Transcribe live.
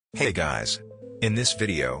Hey guys! In this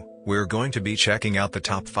video, we're going to be checking out the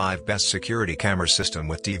top 5 best security camera system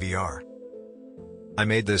with DVR. I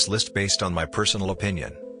made this list based on my personal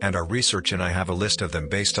opinion, and our research, and I have a list of them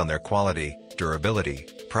based on their quality, durability,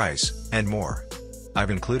 price, and more.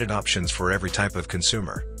 I've included options for every type of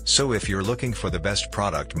consumer, so if you're looking for the best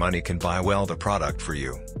product money can buy, well, the product for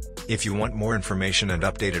you. If you want more information and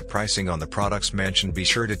updated pricing on the products mentioned, be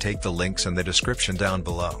sure to take the links in the description down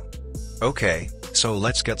below. Okay, so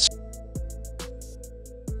let's get started.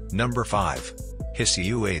 Number 5.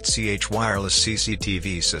 Hiseeu 8CH Wireless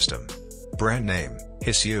CCTV System. Brand name,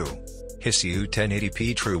 Hiseeu. Hiseeu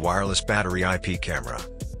 1080p True Wireless Battery IP Camera.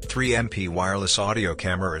 3MP Wireless Audio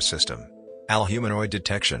Camera System. AL Humanoid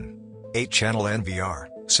Detection. 8-channel NVR,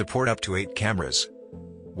 support up to 8 cameras.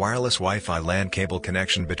 Wireless Wi-Fi LAN cable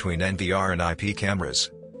connection between NVR and IP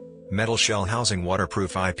cameras. Metal shell housing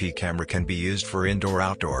waterproof IP camera, can be used for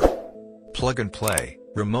indoor-outdoor. Plug and play,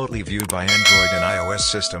 remotely viewed by Android and iOS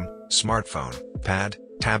system, smartphone, pad,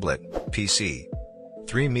 tablet, PC.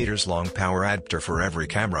 3 meters long power adapter for every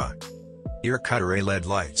camera. Ear cut array LED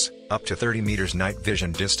lights, up to 30 meters night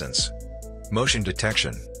vision distance. Motion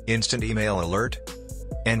detection, instant email alert.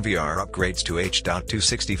 NVR upgrades to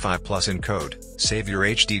H.265 plus encode, save your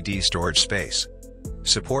HDD storage space.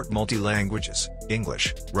 Support multi-languages,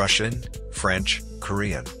 English, Russian, French,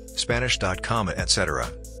 Korean, Spanish, etc.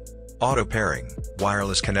 Auto pairing,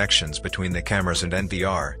 wireless connections between the cameras and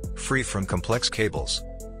NVR, free from complex cables.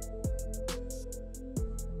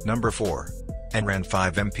 Number 4. ANRAN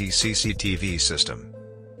 5MP CCTV System.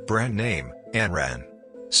 Brand name, ANRAN.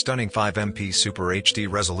 Stunning 5MP Super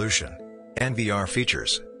HD resolution. NVR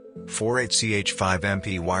features. 48CH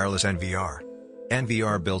 5MP wireless NVR.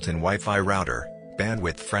 NVR built-in Wi-Fi router,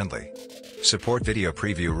 bandwidth friendly. Support video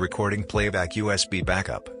preview recording playback USB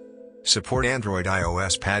backup. Support Android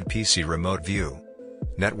iOS pad PC remote view.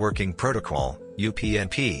 Networking protocol,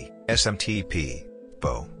 UPnP, SMTP,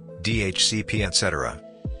 POE, DHCP, etc.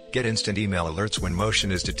 Get instant email alerts when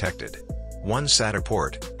motion is detected. 1 SATA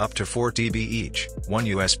port, up to 4 TB each, 1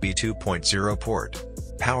 USB 2.0 port.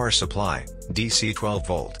 Power supply, DC 12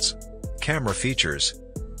 volts. Camera features.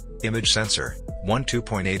 Image sensor, 1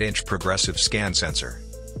 2.8-inch progressive scan sensor.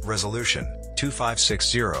 Resolution,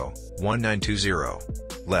 2560-1920.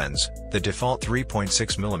 Lens, the default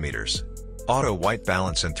 3.6mm. Auto white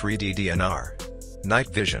balance and 3D DNR. Night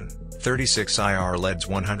vision, 36 IR LEDs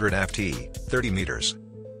 100 ft, 30 meters.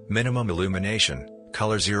 Minimum illumination,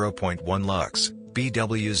 color 0.1 lux,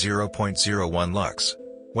 BW 0.01 lux.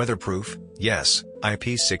 Weatherproof, yes,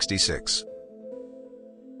 IP66.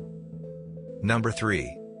 Number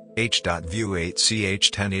 3. H.VIEW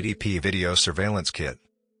 8CH 1080p Video Surveillance Kit.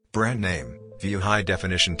 Brand name, View High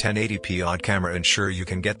Definition 1080p Odd Camera. Ensure you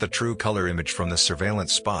can get the true color image from the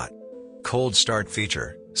surveillance spot. Cold Start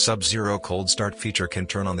Feature. Sub-zero cold start feature can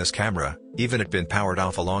turn on this camera, even it been powered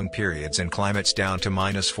off for long periods and climates down to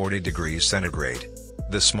 -40°C.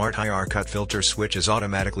 The Smart IR cut filter switches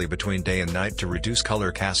automatically between day and night to reduce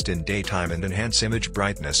color cast in daytime and enhance image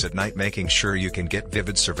brightness at night, making sure you can get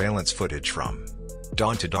vivid surveillance footage from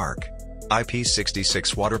dawn to dark.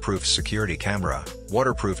 IP66 waterproof security camera,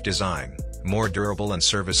 waterproof design, more durable and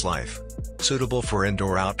service life. Suitable for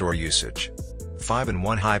indoor-outdoor usage.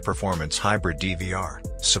 5-in-1 high-performance hybrid DVR,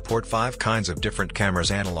 support 5 kinds of different cameras: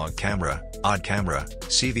 analog camera, odd camera,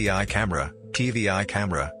 CVI camera, TVI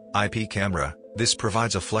camera, IP camera. This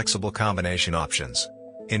provides a flexible combination options.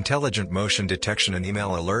 Intelligent motion detection and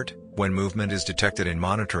email alert. When movement is detected in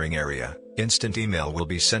monitoring area, instant email will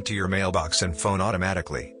be sent to your mailbox and phone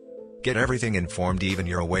automatically. Get everything informed even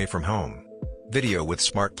you're away from home. Video with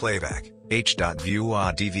smart playback.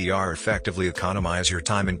 H.VIEW DVR effectively economize your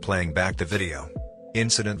time in playing back the video.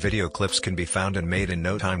 Incident video clips can be found and made in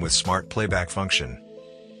no time with smart playback function.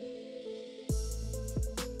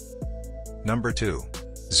 Number 2.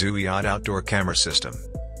 Zoohi Odd Outdoor Camera System.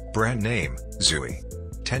 Brand name, Zoohi.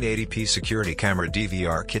 1080p Security Camera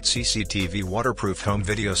DVR Kit CCTV Waterproof Home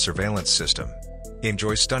Video Surveillance System.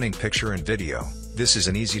 Enjoy stunning picture and video. This is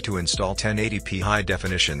an easy-to-install 1080p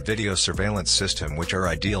high-definition video surveillance system which are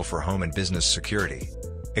ideal for home and business security.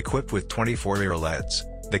 Equipped with 24 IR LEDs,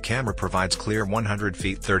 the camera provides clear 100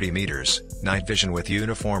 feet 30 meters, night vision with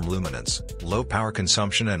uniform luminance, low power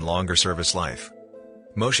consumption and longer service life.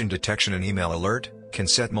 Motion detection and email alert, can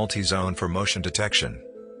set multi-zone for motion detection.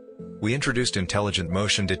 We introduced intelligent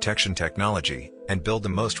motion detection technology, and build the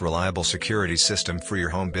most reliable security system for your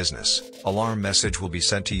home business. Alarm message will be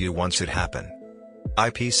sent to you once it happen.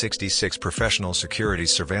 IP66 Professional Security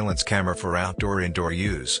Surveillance Camera for Outdoor-Indoor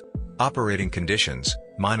Use. Operating conditions,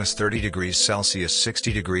 -30°C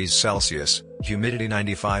 60°C, humidity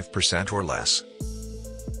 95% or less.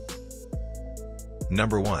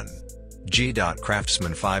 Number 1.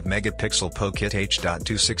 G.Craftsman 5-megapixel POE Kit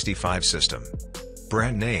H.265 System.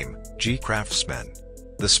 Brand name, G.Craftsman.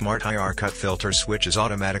 The Smart IR cut filter switches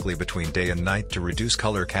automatically between day and night to reduce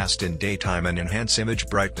color cast in daytime and enhance image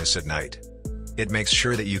brightness at night. It makes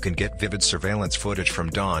sure that you can get vivid surveillance footage from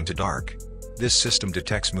dawn to dark. This system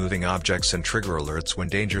detects moving objects and trigger alerts when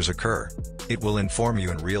dangers occur. It will inform you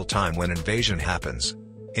in real time when invasion happens.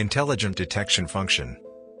 Intelligent detection function.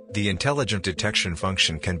 The intelligent detection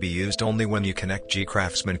function can be used only when you connect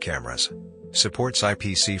G.Craftsman cameras. Supports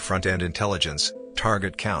IPC front-end intelligence,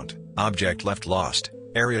 target count, object left lost,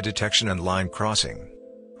 area detection and line crossing.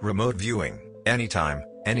 Remote viewing. Anytime,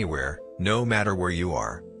 anywhere, no matter where you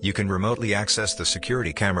are, you can remotely access the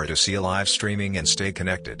security camera to see live streaming and stay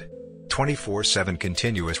connected. 24/7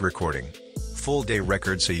 continuous recording. Full day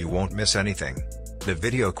record so you won't miss anything. The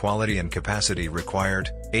video quality and capacity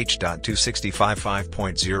required, H.265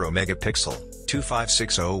 5.0 megapixel,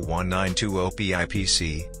 25601920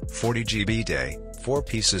 p-IPC, 40 GB day, 4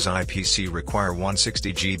 pieces IPC require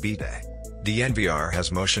 160 GB day. The DVR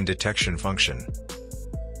has motion detection function.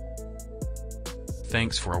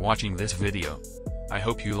 Thanks for watching this video. I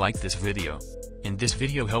hope you like this video. And this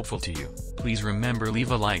video helpful to you. Please remember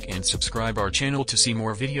leave a like and subscribe our channel to see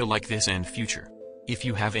more video like this and future. If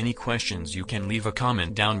you have any questions you can leave a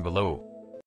comment down below.